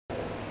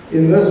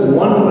in this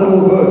one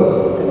little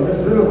verse. And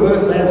this little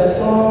verse has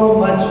so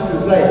much to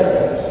say.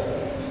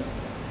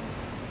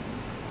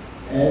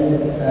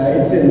 And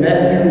it's in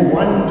Matthew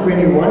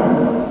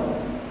 1:21.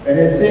 And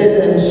it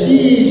says, "And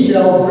she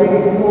shall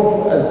bring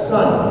forth a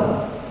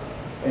son,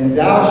 and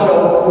thou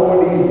shalt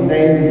call his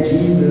name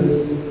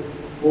Jesus,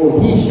 for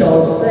he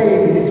shall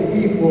save his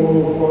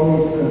people from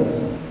his sins."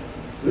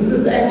 This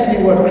is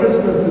actually what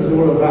Christmas is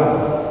all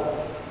about.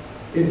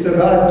 It's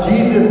about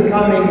Jesus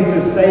coming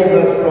to save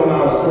us from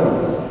our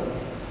sins.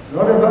 It's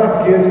not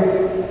about gifts.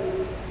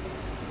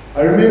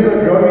 I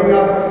remember growing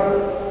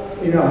up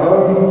in a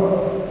home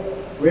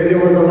where there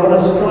was a lot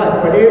of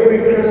strife, but every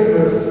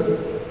Christmas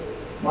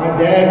my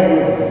dad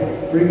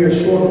would bring a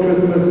short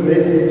Christmas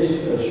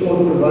message, a short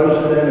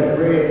devotion and a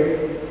prayer.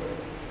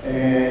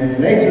 And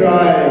later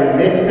I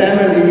met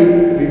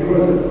family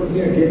because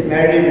you get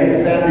married and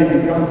the family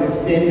becomes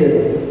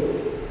extended.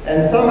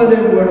 And some of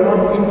them were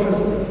not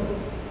interested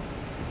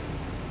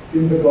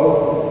in the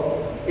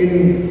gospel,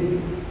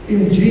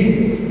 in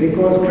Jesus,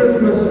 because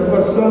Christmas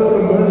was so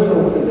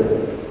commercial to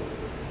them.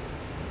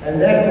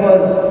 And that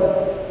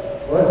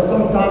was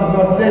sometimes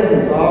not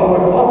pleasant. So I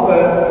would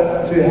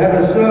offer to have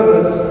a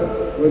service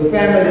with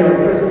family on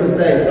Christmas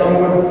Day. Some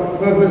would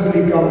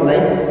purposely come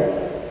late.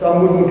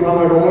 Some wouldn't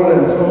come at all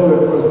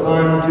until it was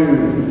time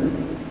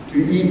to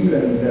eat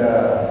and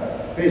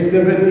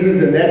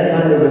festivities and that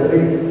kind of a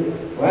thing.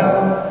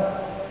 Well,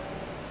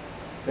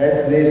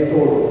 that's their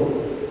story.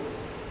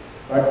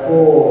 But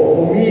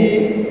for me,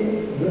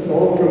 this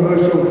whole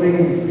commercial thing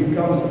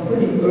becomes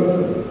pretty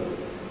irksome.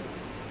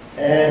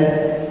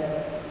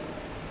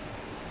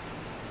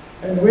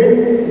 And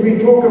when we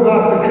talk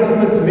about the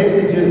Christmas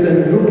messages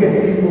and look at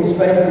people's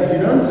faces, you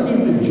don't see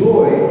the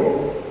joy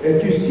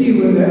that you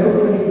see when they're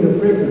opening the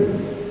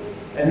presents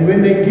and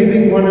when they're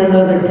giving one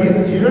another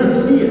gifts. You don't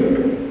see it.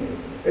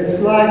 It's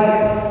like,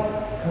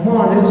 come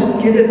on, let's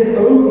just get it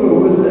over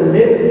with and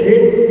let's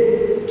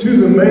get to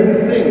the main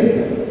thing.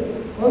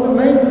 Well, the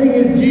main thing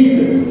is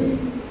Jesus.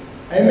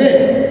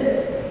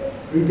 Amen.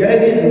 Who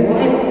gave his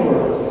life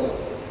for us,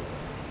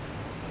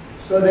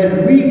 so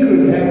that we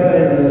could have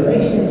a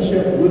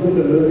relationship with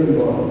the living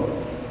God.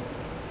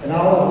 And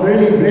I was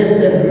really blessed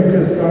that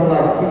Lucas kind of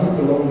like preached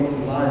along these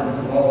lines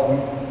last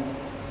week.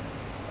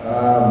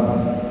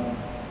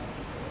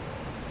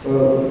 So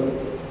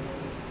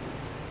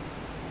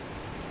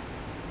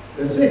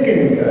the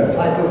second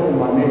title for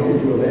my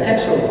message, or the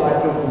actual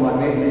title for my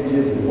message,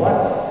 is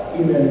 "What's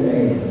in a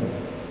Name?"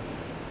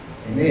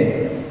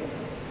 Amen.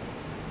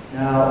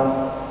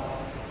 Now,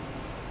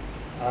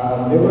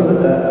 there was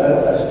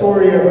a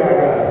story about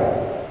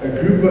a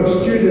group of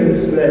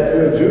students that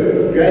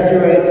were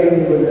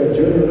graduating with a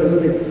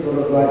journalistic sort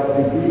of like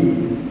degree.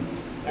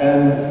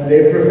 And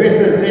their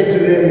professor said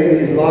to them in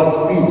his last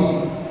speech,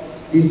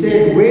 he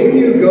said, when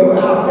you go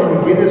out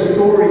and get a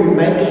story,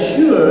 make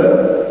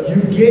sure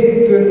you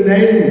get the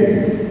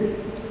names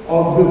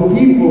of the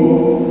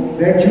people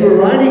that you're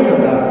writing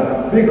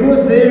about.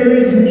 Because there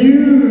is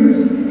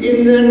news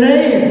in the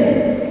name.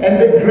 And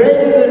the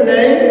greater the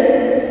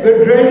name,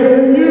 the greater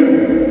the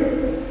news.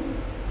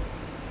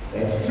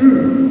 That's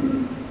true.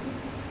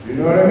 You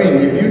know what I mean?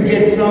 If you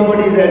get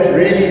somebody that's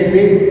really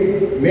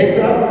big mess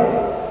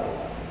up,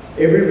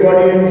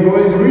 everybody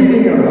enjoys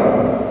reading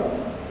about it.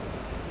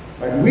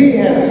 But we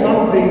have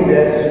something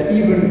that's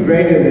even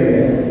greater than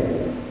that.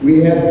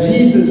 We have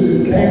Jesus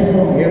who came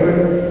from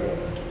heaven,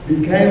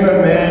 became a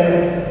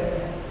man,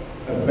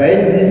 a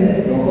baby,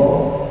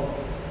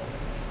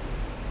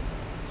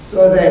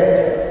 so that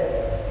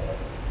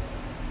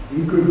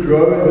he could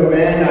grow as a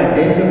man,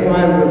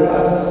 identify with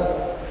us,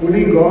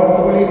 fully God,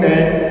 fully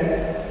man,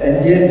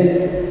 and yet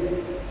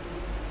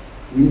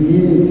we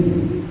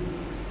need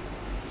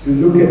to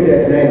look at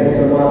that name.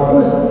 So my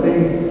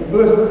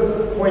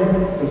first point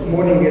this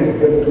morning is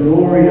the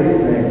glorious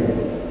name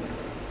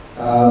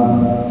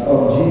of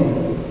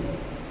Jesus.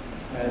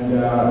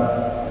 And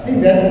I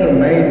think that's the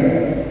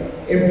main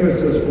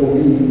emphasis for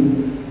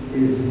me,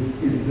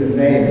 is the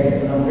name.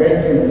 And I'm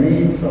going to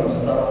read some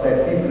stuff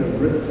that people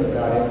have written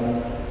about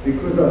him,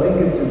 because I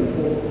think it's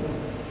important.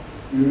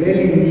 You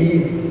really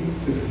need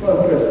to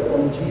focus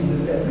on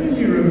Jesus and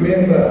really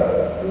remember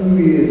who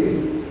he is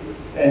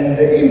and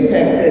the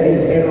impact that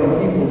he's had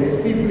on people.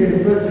 There's people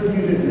in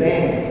persecuted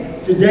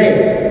lands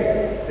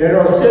today that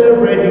are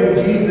celebrating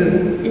Jesus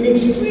in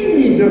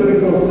extremely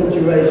difficult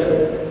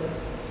situations.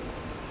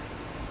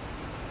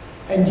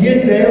 And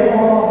yet they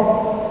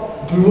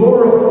are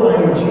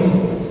glorifying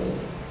Jesus.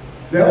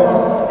 They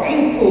are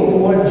thankful for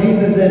what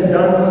Jesus has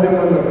done for them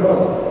on the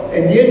cross.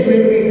 And yet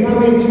when we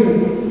come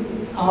into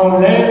our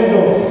lands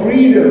of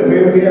freedom,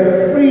 where we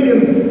have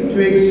freedom to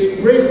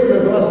express the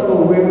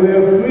gospel, where we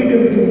have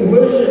freedom to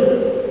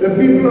worship, the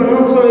people are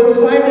not so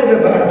excited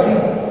about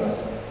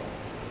Jesus.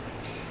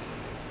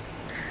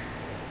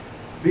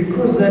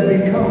 Because they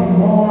become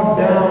marred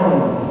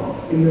down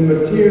in the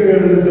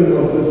materialism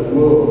of this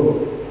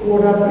world,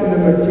 caught up in the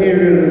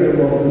materialism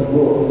of this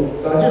world.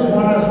 So I just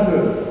want us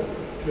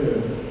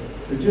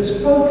to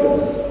just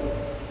focus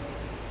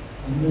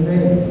on the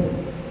name.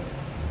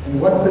 and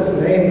what this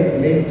name has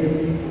meant to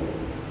people,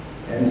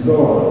 and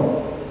so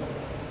on.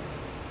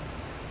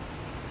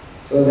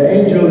 So the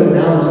angel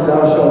announced,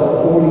 "Thou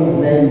shalt call his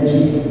name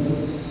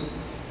Jesus."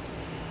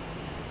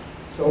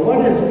 So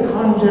what is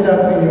conjured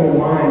up in your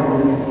mind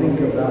when you think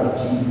about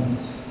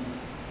Jesus?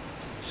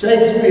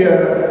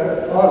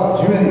 Shakespeare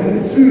asked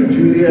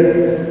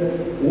Juliet,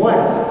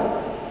 what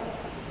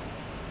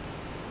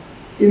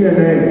in a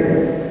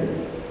name?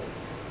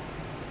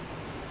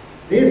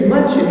 There's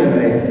much in a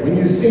name. When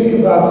you think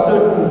about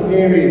certain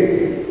periods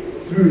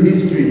through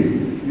history,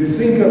 you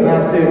think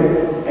about them,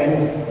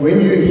 and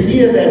when you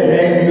hear that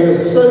name, you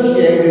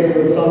associate it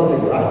with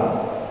something, right?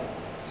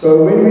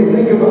 So when we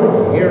think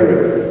about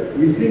Herod,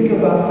 we think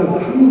about the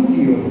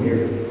cruelty of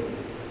Herod.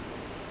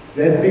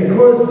 That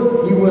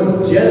because he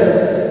was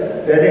jealous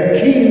that a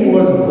king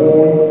was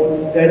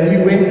born, that he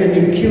went and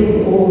he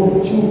killed all the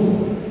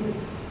children.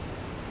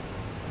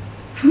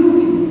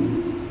 Cruelty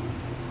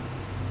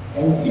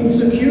and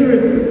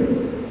insecurity.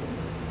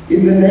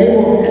 In the name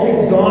of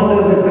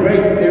Alexander the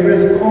Great, there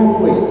is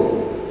conquest.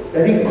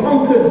 That he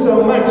conquered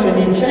so much and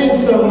he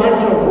changed so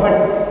much of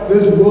what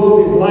this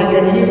world is like,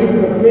 and he even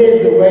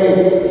prepared the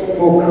way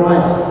for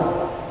Christ.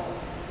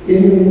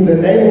 In the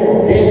name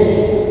of death,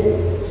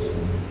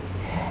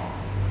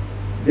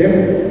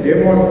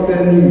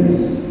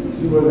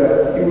 Demosthenes, he was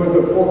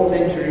a 4th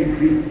century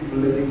Greek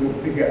political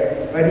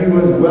figure, but he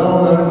was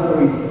well known for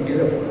his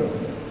eloquence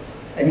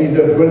and his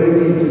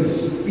ability to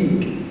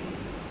speak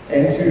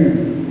and to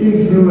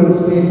influence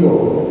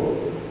people.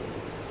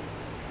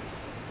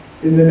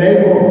 In the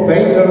name of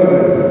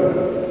Beethoven,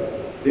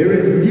 there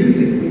is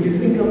music. When you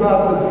think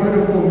about the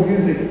beautiful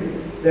music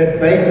that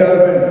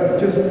Beethoven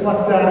just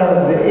plucked out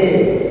of the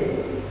air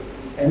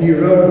and he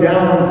wrote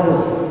down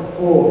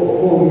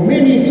for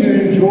many to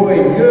enjoy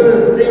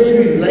years,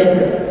 centuries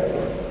later.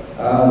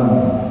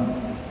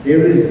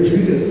 There is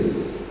Judas,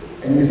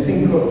 and you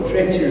think of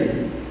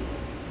treachery.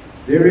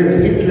 There is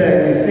Hitler,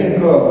 and you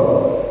think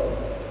of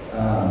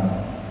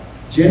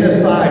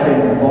genocide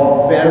and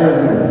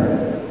barbarism.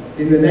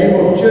 In the name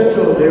of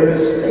Churchill, there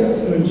is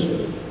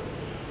statesmanship,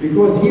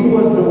 because he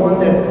was the one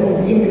that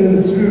pulled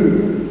England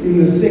through in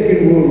the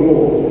Second World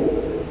War.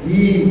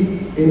 He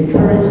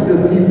encouraged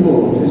the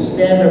people to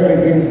stand up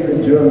against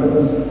the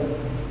Germans.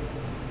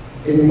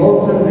 In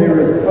Milton there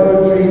is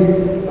poetry,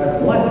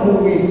 but what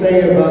will we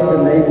say about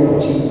the name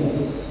of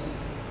Jesus?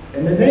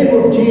 And the name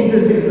of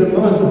Jesus is the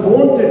most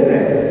vaunted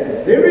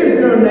name. There is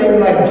no name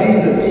like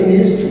Jesus in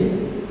history.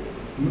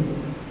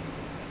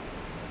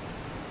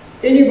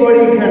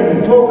 Anybody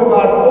can talk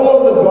about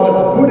all the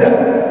gods.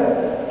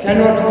 Buddha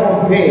cannot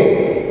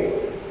compare.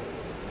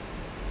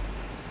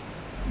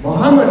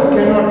 Muhammad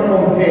cannot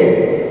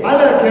compare.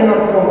 Allah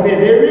cannot compare.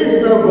 There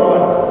is no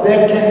God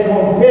that can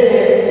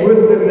compare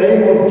with the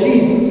name of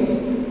Jesus.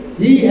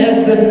 He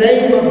has the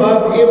name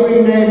above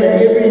every name, and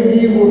every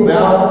knee will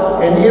bow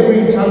and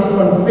every tongue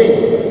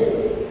confess.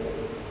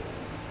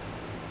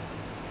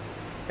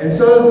 And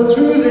so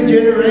through the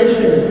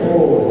generations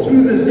or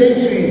through the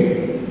centuries,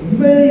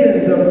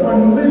 millions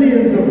upon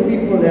millions of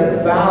people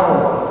have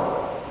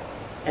bowed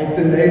at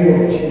the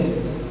name of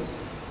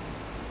Jesus.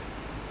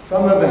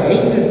 Some have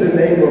hated the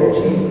name of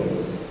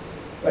Jesus,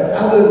 but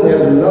others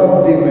have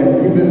loved him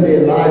and given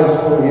their lives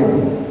for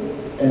him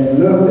and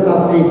lived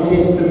up their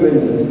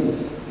testimonies.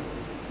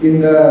 In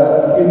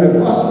the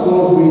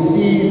Gospels, we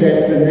see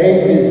that the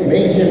name is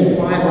mentioned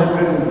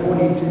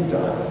 542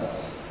 times.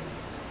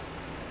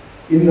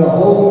 In the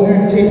whole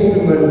New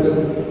Testament,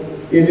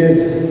 it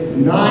is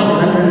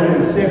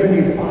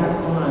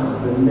 975 times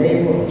the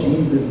name of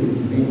Jesus is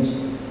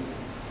mentioned.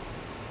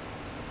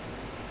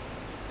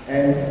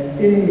 And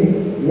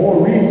in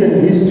more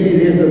recent history,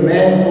 there's a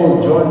man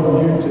called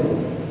John Newton.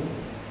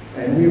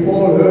 And we've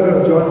all heard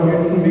of John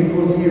Newton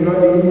because he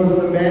was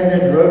the man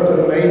that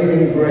wrote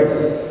Amazing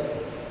Grace.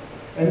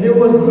 And there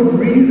was good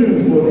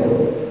reason for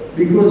that,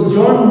 because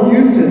John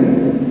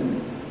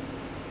Newton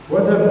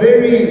was a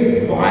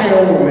very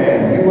vile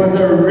man. He was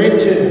a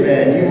wretched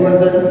man. He was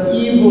an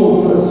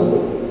evil person.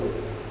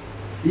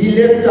 He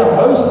left a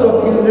host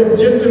of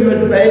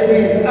illegitimate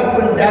babies up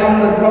and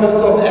down the coast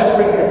of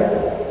Africa.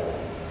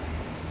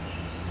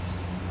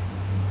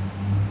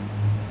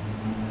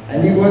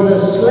 And he was a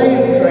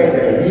slave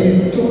trader.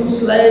 He took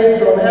slaves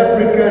from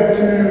Africa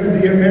to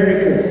the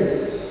Americas.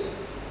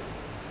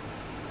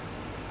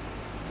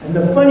 And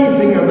the funny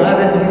thing about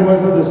it, he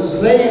was the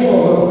slave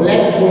of a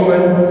black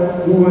woman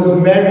who was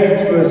married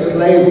to a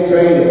slave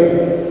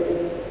trader.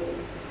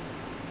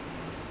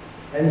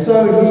 And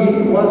so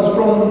he was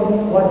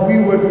from what we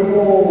would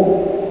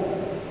call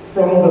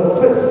from the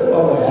pits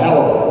of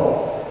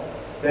hell.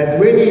 That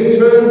when he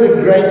turned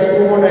the grace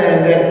corner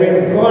and that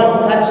when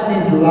God touched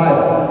his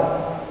life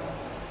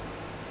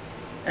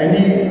and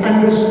he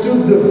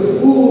understood the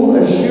full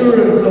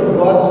assurance of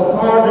God's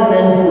pardon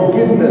and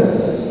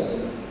forgiveness,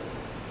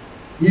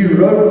 he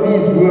wrote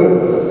these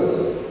words.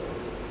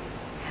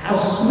 How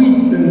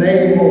sweet the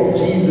name of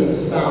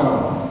Jesus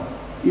sounds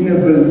in a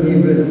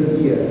believer's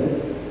ear.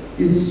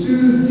 It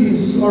soothes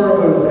his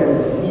sorrows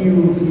and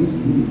heals his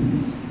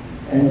wounds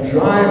and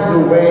drives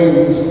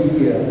away his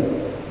fear.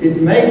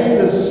 It makes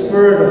the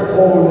spirit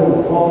whole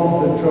and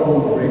calms the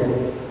troubled breast.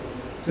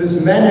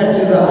 'Tis manna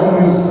to the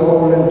hungry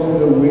soul and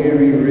to the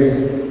weary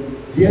rest.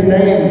 Dear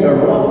name, the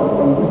rock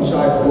on which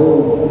I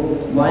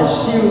build, my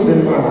shield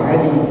and my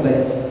hiding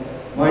place,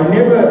 my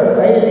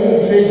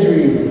never-failing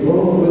treasury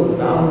filled with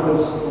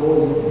boundless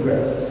stores of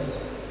grace.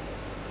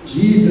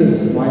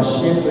 Jesus, my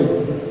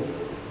shepherd,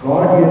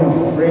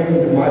 guardian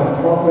friend, my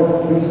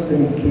prophet, priest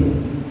and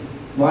king,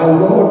 my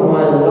Lord,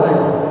 my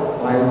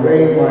life, my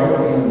way,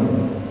 my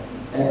end.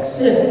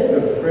 Accept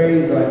the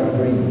praise I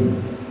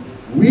bring.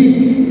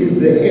 Weak is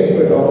the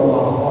effort of my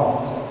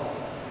heart,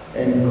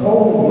 and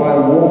cold my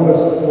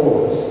warmest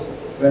thought.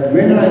 But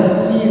when I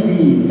see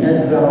thee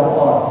as thou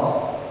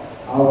art,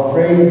 I'll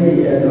praise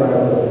thee as I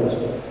ought.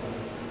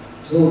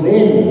 Till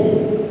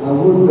then, I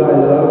would thy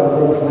love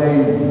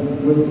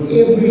proclaim with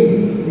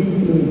every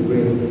fleeting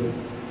breath,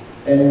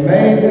 and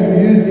may the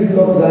music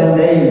of thy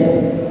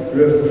name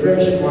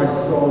refresh my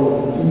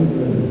soul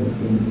even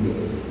in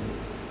death.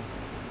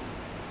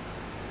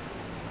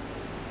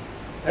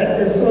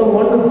 That is so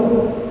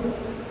wonderful.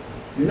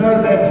 You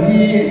know that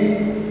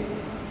he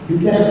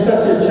became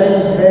such a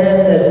changed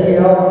man that he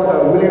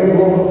helped William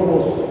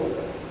Wilberforce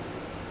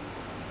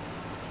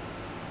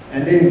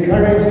and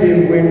encouraged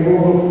him when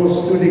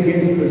Wilberforce stood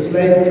against the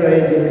slave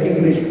trade in the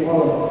English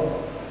Parliament.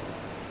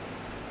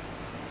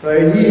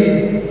 So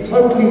he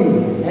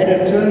totally had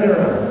a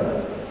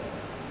turnaround.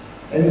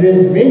 And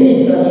there's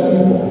many such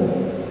people.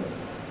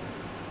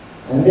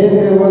 And then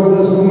there was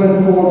this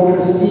woman called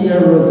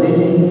Christina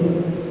Rossetti,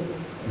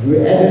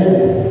 who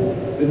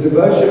added the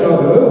devotion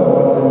of her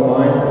heart and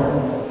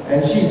mind.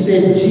 And she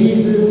said,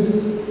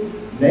 Jesus,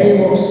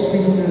 name of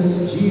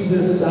sweetness,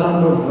 Jesus,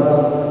 sound of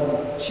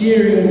love,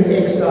 cheering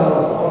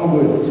exiles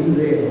onward to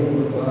their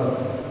home above.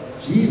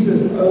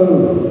 Jesus,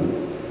 oh,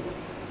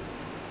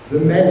 the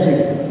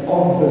magic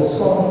of the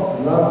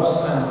soft love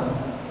sound,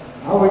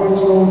 how it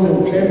thrills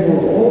and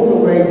trembles all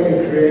the way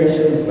to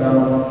creation's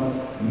bound.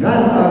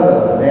 None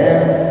other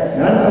Lamb,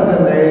 none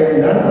other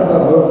name, none other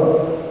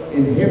hope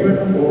in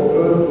heaven or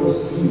earth or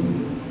sea,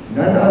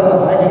 none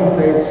other hiding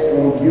place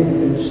from guilt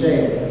and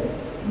shame,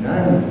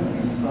 none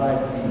beside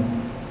thee.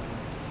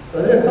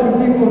 So there's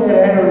some people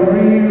that had a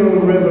real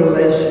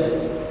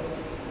revelation,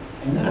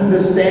 an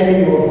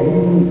understanding of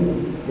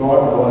who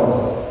God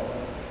was.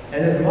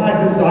 And it's my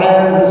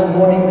desire this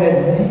morning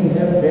that we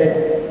have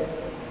that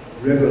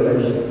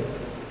revelation,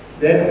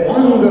 that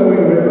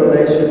ongoing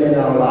revelation in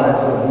our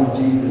lives of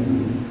who Jesus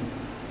is.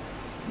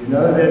 You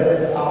know,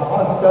 that our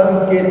hearts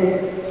don't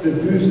get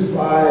seduced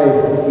by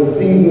the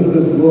things of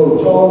this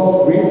world.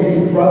 Charles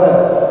Wesley's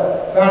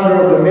brother,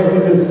 founder of the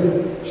Methodist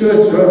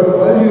Church, wrote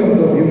volumes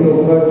of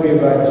hymnal poetry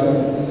about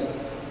Jesus.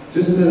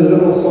 Just a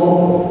little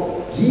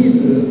song.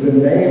 Jesus, the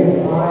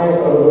name high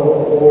over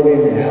all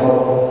in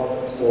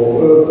hell,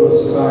 or earth or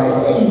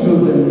sky,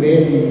 angels and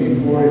men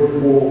before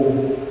it fall,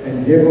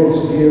 and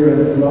devils fear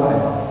and fly.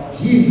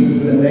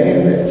 Jesus, the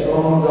name that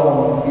charms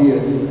our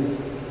fears,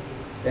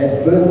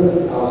 that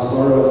bids our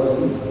sorrows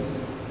cease.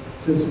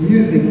 'Tis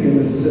music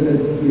in the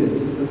sinner's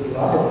ears, 'tis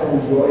life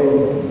and joy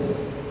and peace.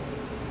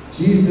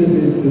 Jesus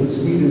is the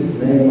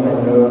sweetest name I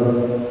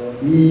know.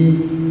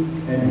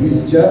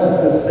 He's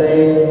just the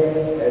same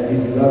as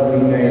his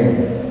lovely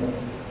name.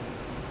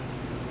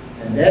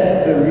 And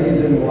that's the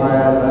reason why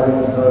I love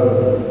him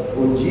so.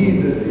 For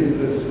Jesus is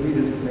the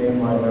sweetest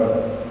name I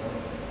know.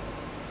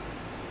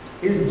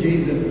 Is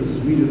Jesus the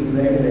sweetest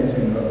name that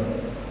you know?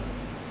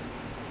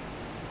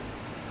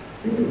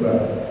 Think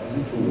about it. Is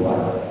it your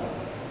wife?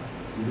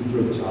 Is it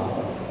your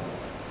child?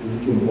 Is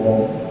it your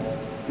mom?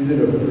 Is it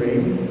a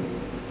friend?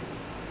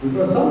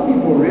 Because some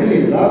people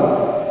really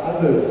love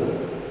others,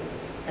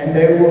 and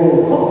they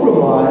will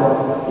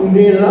compromise in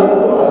their love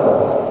for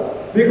others.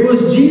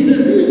 Because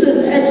Jesus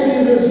isn't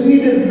actually the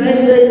sweetest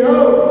name they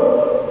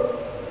know.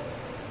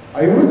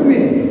 Are you with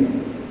me?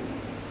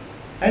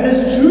 And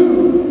it's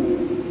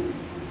true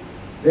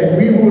that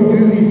we will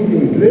do these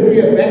things.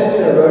 Lydia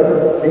Baxter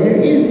wrote, there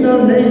is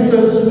no name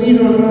so sweet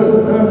on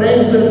earth, no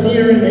name so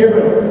dear in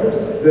heaven.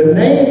 The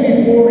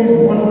name before his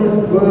wondrous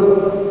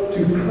birth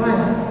to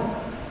Christ,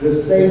 the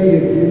Savior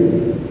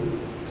given.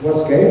 It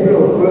was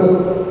Gabriel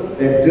first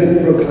that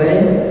did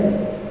proclaim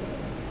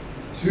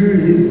to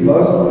his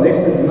most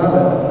blessed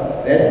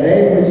mother, that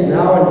name which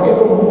now and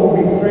evermore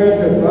be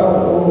praised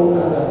above all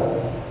other.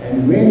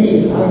 And when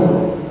he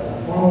hung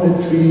upon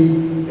the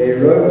tree, they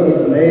wrote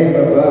his name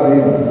above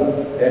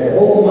him, that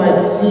all might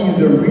see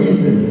the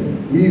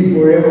reason we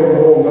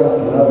forevermore must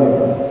love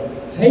him.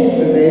 Take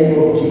the name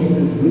of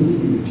Jesus with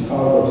you,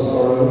 child of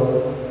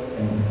sorrow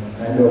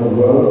and of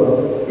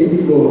woe.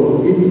 It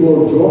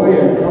will joy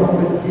and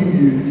comfort give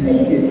you.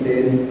 Take it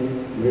then,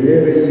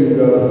 wherever you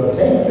go.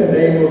 Take the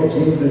name of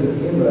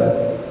Jesus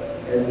ever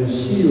as a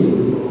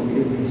shield from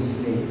every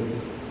snare.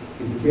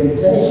 If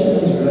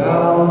temptations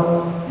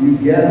round you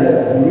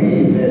gather,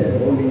 breathe that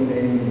holy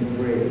name in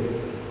prayer.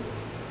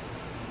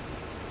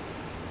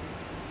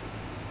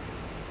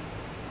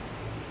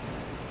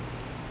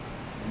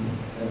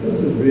 And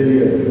this is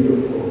really a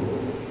beautiful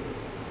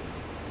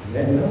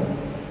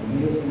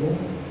more?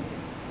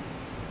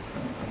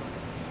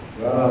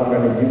 Well, I'm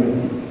going to give it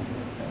to you.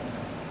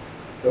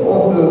 The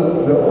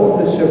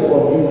authorship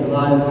of these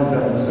lines is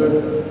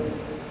uncertain,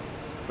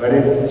 but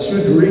it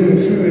should ring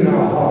true in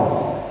our hearts.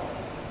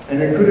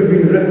 And it could have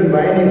been written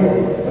by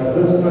anyone, but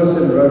this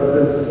person wrote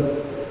this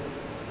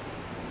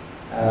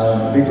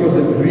because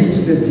it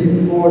reached the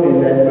deep chord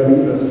in that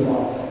believer's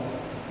heart.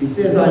 He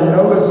says, I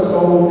know a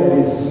soul that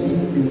is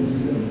steeped in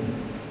sin,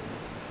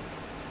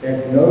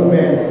 that no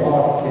man's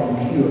art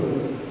can cure.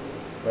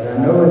 But I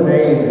know a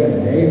name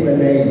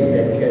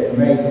that can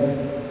make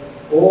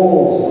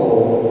all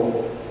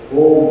soul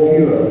all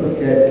pure,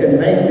 that can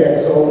make that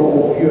soul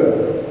all pure.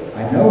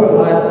 I know a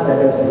life that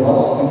is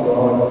lost to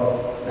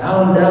God,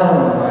 bound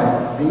down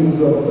by things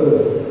of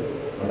earth.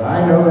 But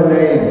I know a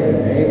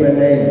name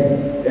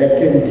that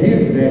can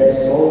give that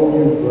soul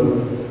new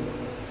birth.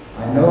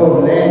 I know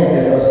of lands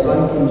that are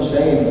sunk in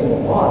shame,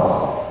 or hearts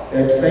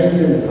that faint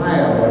and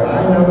tire. But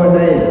I know a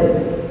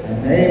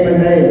name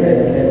that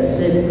can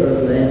set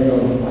those lands on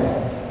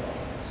fire.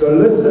 So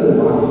listen,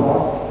 my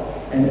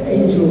heart, an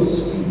angel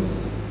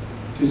speaks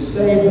to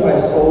save thy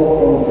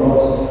soul from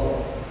dross.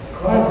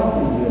 Christ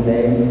is the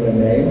name,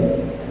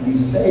 and he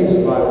saves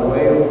by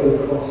way of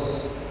the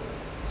cross.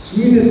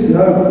 Sweetest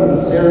note in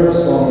seraph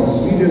song,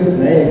 sweetest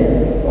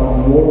name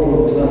on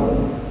mortal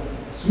tongue,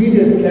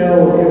 sweetest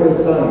carol ever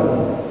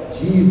sung,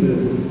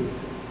 Jesus,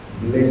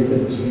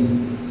 blessed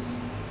Jesus.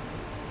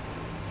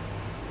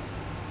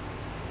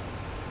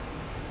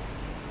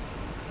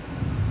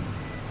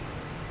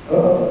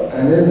 Oh,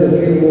 and there's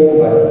a few more,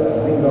 but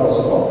I think I'll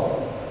stop.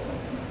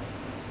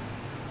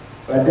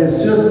 But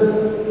it's just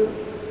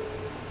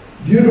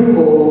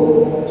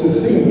beautiful to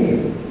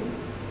think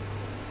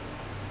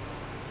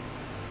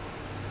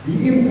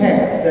the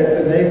impact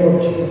that the name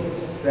of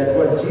Jesus, that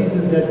what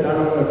Jesus had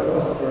done on the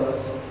cross for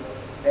us,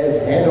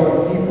 has had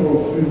on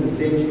people through the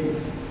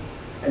centuries.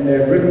 And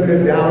they've written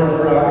it down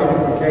for our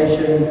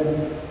edification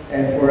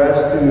and for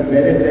us to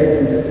meditate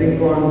and to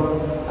think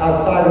on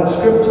outside of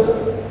Scripture.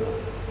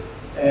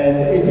 And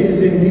it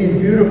is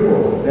indeed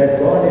beautiful that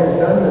God has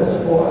done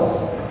this for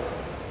us.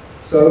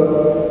 So,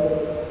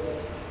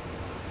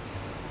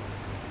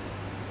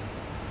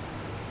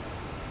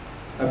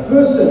 a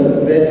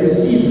person that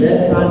receives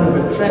that kind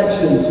of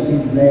attraction to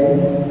his name,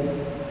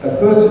 a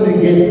person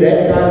who gets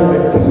that kind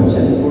of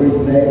attention for his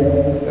name,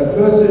 a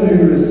person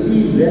who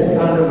receives that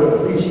kind of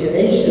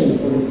appreciation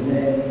for his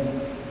name,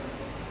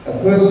 a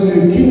person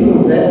who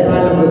kindles that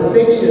kind of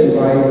affection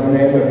by his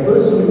name, a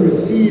person who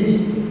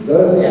receives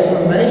those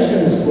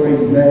affirmations for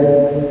his name,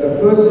 a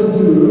person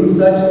to whom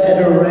such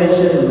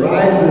adoration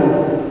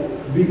rises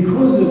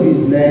because of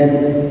his name,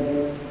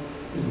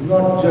 is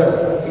not just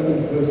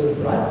any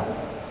person, right?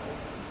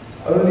 It's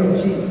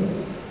only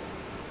Jesus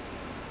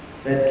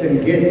that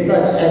can get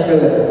such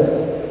accolades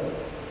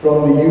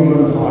from the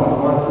human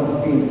heart once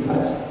it's been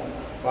touched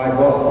by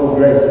gospel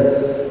grace.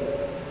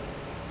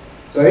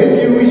 So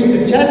if you wish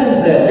to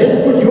challenge that, let's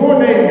put your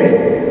name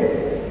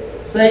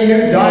there. Say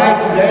you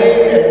die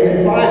today, and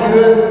in 5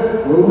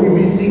 years, will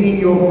we be singing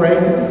your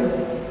praises?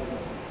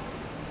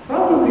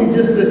 Probably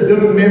just a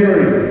dim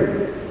memory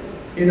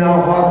in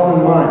our hearts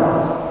and minds.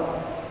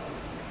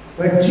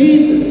 But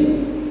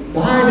Jesus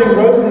died and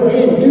rose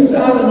again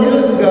 2,000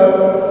 years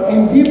ago,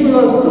 and people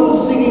are still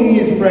singing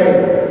his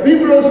praise.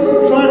 People are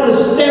still trying to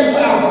stamp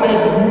out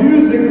that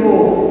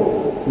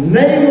musical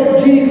name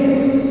of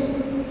Jesus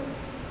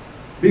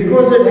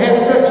because it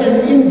has such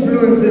an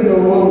influence in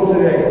the world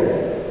today.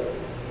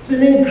 It's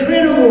an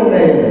incredible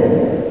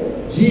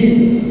name,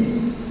 Jesus.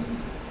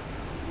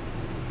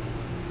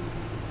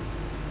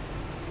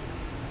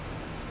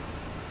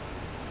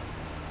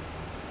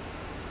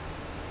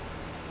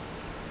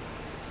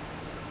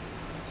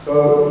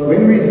 So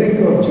when we think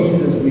of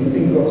Jesus, we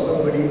think of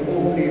somebody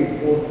awfully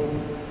important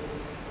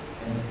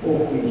and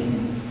awfully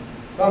huge.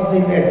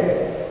 Something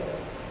that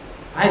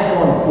I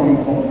can't fully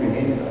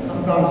comprehend. I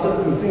sometimes sit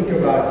and think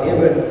about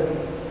heaven,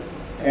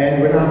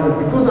 and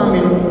because I'm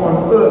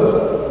on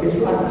earth, it's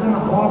like kind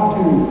of hard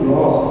to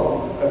grasp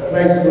a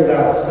place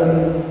without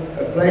sin,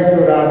 a place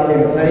without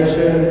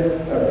temptation,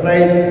 a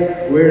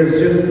place where it's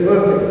just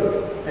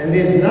perfect. And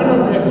there's none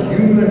of that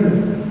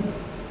human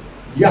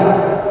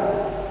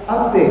yuck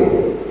up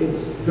there.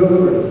 It's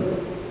different.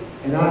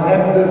 And I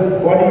have this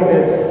body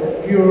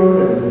that's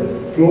pure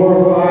and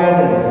glorified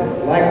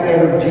and like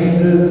that of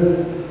Jesus,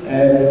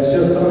 and it's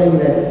just something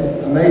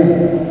that's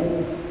amazing.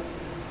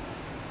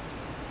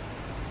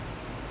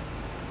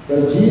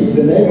 So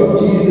the name of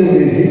Jesus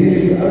in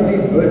history's only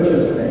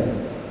virtuous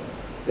name.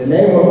 The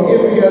name of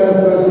every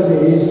other person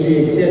in history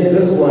except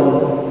this one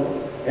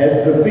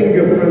has the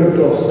fingerprints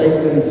of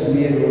Satan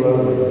smeared all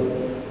over it.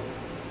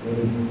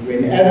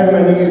 When Adam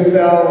and Eve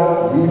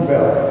fell, we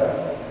fell.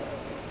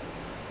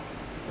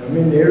 I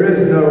mean, there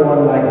is no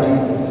one like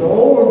Jesus. So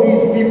all of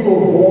these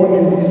people born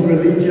in these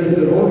religions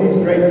and all these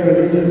great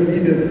religious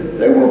leaders,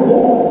 they were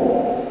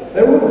born.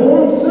 They were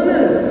born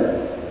sinners.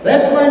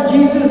 That's why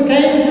Jesus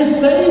came to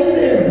save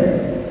them.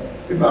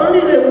 If only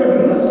they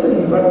would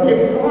listen, but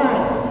their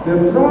pride,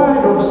 the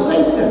pride of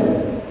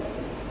Satan,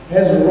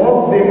 has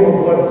robbed them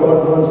of what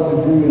God wants to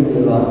do in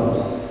their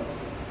lives,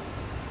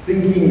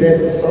 thinking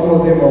that some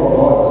of them are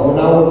gods. When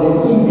I was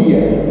in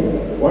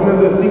India, one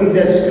of the things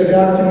that stood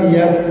out to me,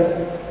 you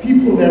have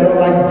people that are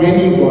like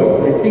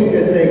demigods. They think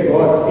that they're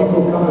gods.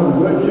 People come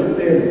and worship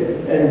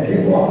them and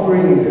give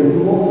offerings and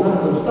do all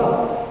kinds of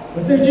stuff.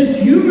 But they're just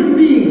human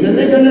beings, and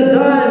they're going to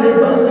die, and their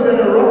bones are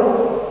going to rot.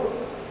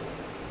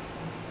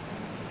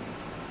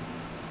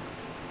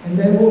 And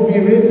they will be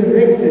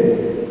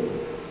resurrected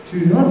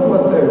to not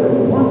what they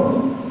would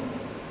want,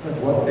 but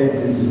what they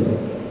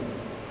deserve.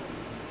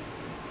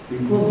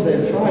 Because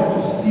they tried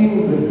to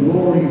steal the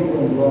glory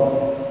from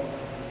God,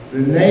 the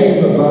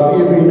name above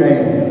every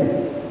name.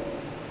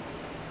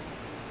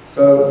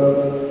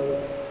 So,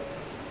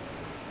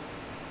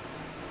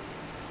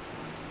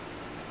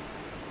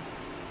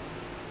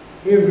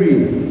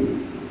 everyone's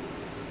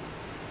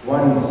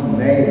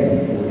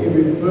name, or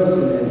every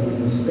person has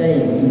been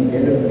stained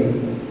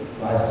indelibly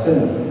by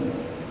sin.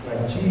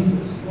 But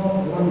Jesus,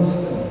 not one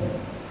stone,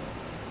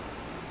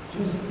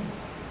 just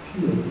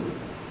pure.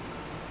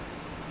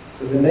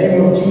 So the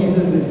name of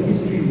Jesus is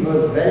history's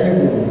most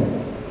valuable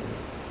name.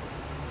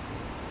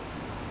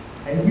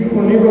 And we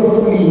will never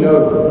fully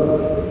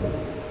know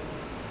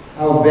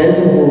how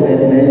valuable that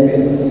name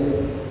is.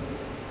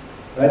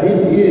 But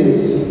it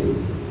is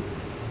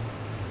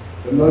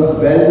the most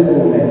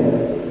valuable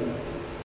name.